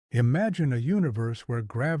Imagine a universe where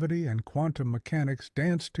gravity and quantum mechanics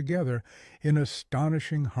dance together in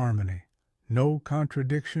astonishing harmony. No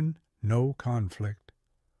contradiction, no conflict.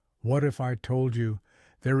 What if I told you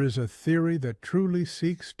there is a theory that truly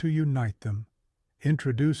seeks to unite them?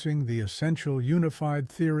 Introducing the essential unified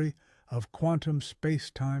theory of quantum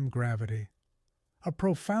space-time gravity. A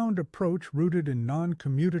profound approach rooted in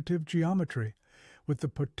non-commutative geometry, with the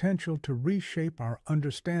potential to reshape our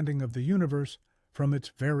understanding of the universe from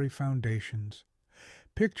its very foundations.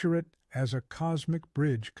 Picture it as a cosmic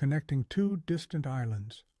bridge connecting two distant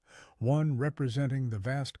islands, one representing the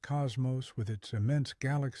vast cosmos with its immense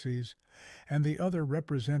galaxies, and the other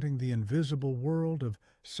representing the invisible world of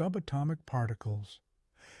subatomic particles.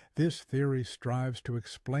 This theory strives to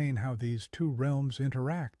explain how these two realms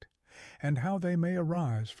interact, and how they may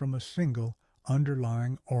arise from a single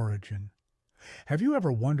underlying origin. Have you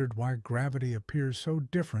ever wondered why gravity appears so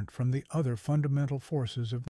different from the other fundamental forces of